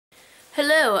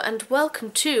Hello and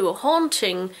welcome to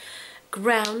Haunting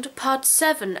Ground Part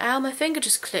 7. Ow, my finger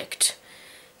just clicked.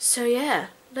 So yeah,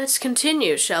 let's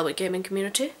continue, shall we, gaming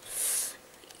community?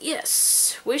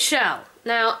 Yes, we shall.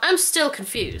 Now, I'm still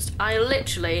confused. I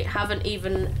literally haven't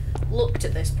even looked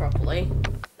at this properly.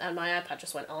 And my iPad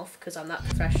just went off because I'm that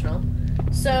professional.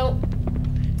 So,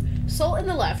 salt in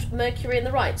the left, mercury in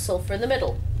the right, sulfur in the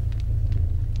middle.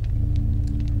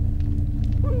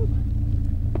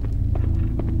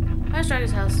 Ice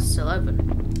Dragon's house is still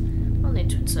open. I'll need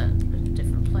to insert a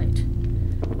different plate.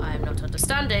 I am not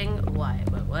understanding why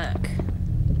it won't work.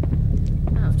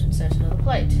 I'll have to insert another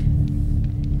plate.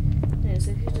 Yes,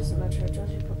 it doesn't matter as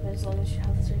long as you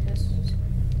have the three coasters.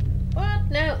 What?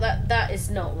 No, that is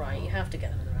not right. You have to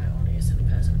get them in the right order, you silly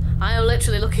person. I am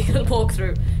literally looking at the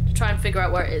walkthrough to try and figure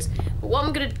out where it is. But what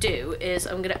I'm going to do is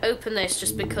I'm going to open this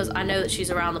just because I know that she's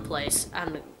around the place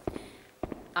and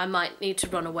I might need to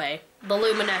run away. The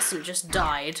luminescent just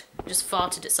died. Just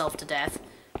farted itself to death.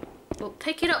 Well,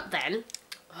 pick it up then.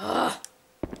 Ugh.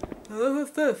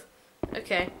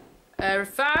 Okay.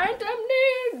 Refined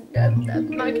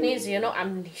magnesia, not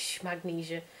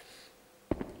magnesia.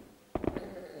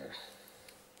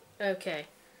 Okay.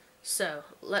 So,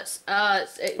 let's...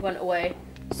 it went away.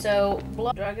 So,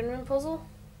 blood dragon room puzzle?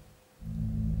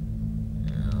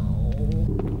 No.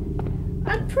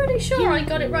 I'm pretty sure I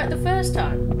got it right the first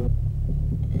time.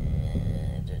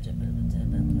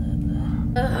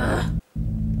 Ugh.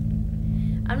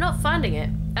 I'm not finding it.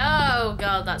 Oh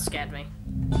god, that scared me.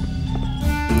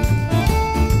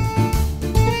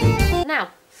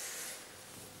 Now,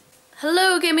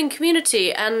 hello gaming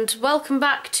community and welcome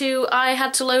back to I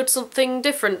had to load something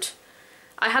different.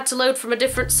 I had to load from a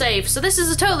different save. So this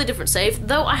is a totally different save,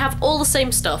 though I have all the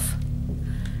same stuff.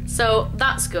 So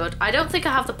that's good. I don't think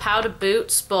I have the powder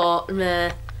boots, but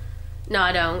meh. No,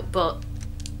 I don't, but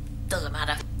doesn't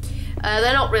matter.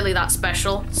 They're not really that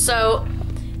special. So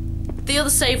the other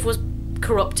save was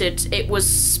corrupted. It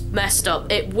was messed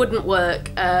up. It wouldn't work.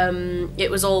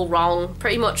 It was all wrong.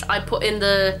 Pretty much I put in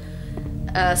the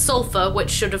sulfur,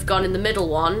 which should have gone in the middle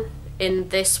one, in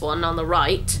this one on the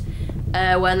right,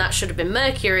 when that should have been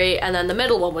mercury, and then the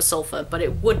middle one was sulfur, but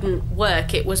it wouldn't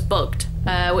work. It was bugged,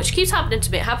 which keeps happening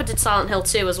to me. It happened in Silent Hill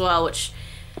 2 as well, which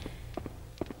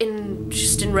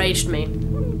just enraged me.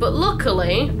 But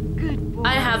luckily,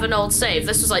 I have an old save.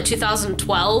 This was like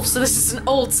 2012, so this is an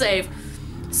old save.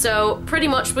 So pretty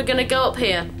much we're gonna go up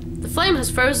here. The flame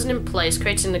has frozen in place,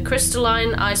 creating the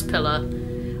crystalline ice pillar.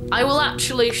 I will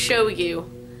actually show you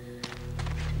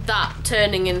that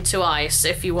turning into ice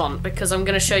if you want, because I'm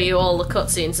gonna show you all the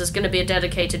cutscenes. There's gonna be a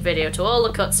dedicated video to all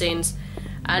the cutscenes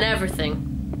and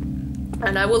everything.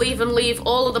 And I will even leave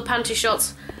all of the panty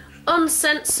shots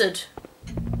uncensored.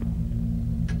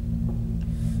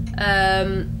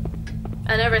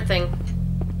 And everything.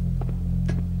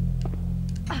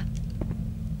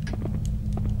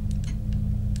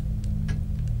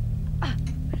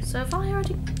 So have I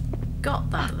already got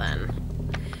that then?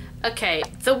 Okay,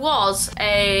 there was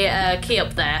a key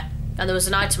up there, and there was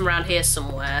an item around here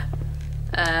somewhere.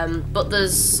 But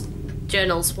there's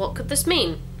journals. What could this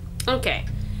mean? Okay,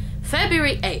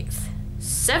 February 8th,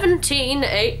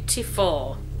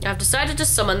 1784. I've decided to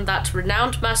summon that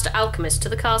renowned master alchemist to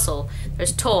the castle.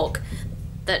 There's talk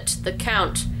that the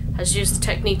Count has used the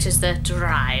technique as the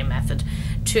dry method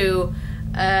to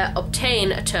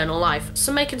obtain eternal life.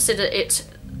 Some may consider it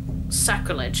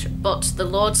sacrilege, but the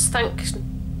Lord's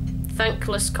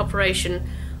thankless cooperation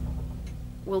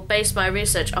will base my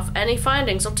research off any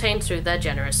findings obtained through their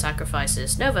generous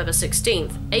sacrifices. November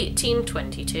 16th,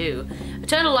 1822.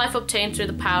 Eternal life obtained through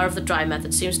the power of the dry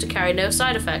method seems to carry no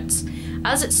side effects.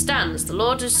 As it stands, the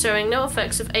Lord is showing no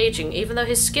effects of aging, even though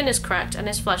his skin is cracked and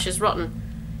his flesh is rotten.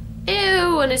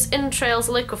 Ew, and his entrails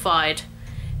liquefied.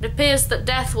 It appears that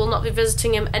death will not be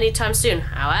visiting him anytime soon.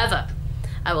 However,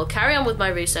 I will carry on with my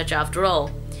research after all.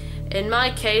 In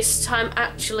my case, time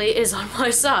actually is on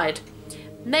my side.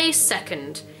 May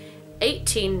 2nd,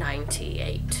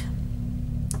 1898.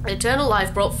 Eternal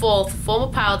life brought forth a form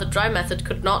of power the dry method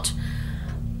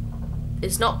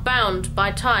is not bound by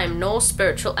time nor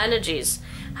spiritual energies.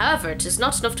 However, it is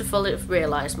not enough to fully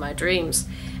realize my dreams.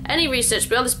 Any research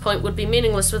beyond this point would be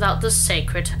meaningless without the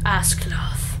sacred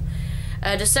Askeladd.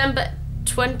 December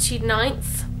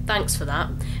 29th, thanks for that,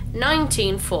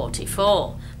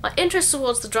 1944. My interest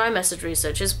towards the dry method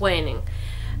research is waning.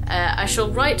 I shall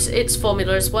write its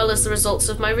formula as well as the results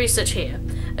of my research here.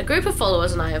 A group of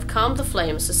followers and I have calmed the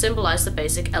flames to symbolize the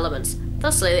basic elements.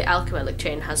 Thusly, the alchemic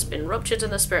chain has been ruptured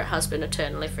and the spirit has been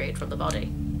eternally freed from the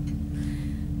body.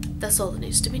 That's all that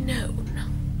needs to be known.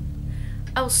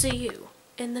 I will see you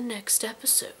in the next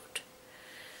episode.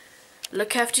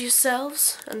 Look after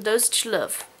yourselves and those that you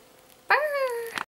love.